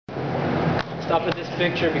stop at this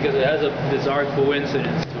picture because it has a bizarre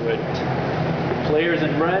coincidence to it. The players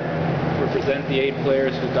in red represent the 8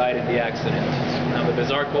 players who died in the accident. Now the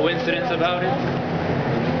bizarre coincidence about it,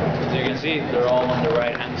 as you can see, they're all on the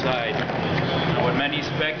right-hand side. Now what many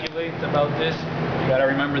speculate about this, you gotta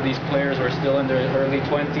remember these players were still in their early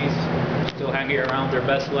 20s, still hanging around their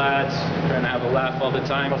best lads, trying to have a laugh all the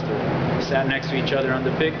time. They sat next to each other on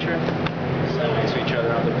the picture, sat next to each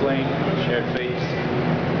other on the plane, shared face.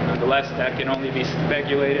 Nonetheless, that can only be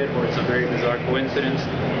speculated, or it's a very bizarre coincidence,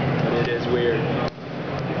 but it is weird.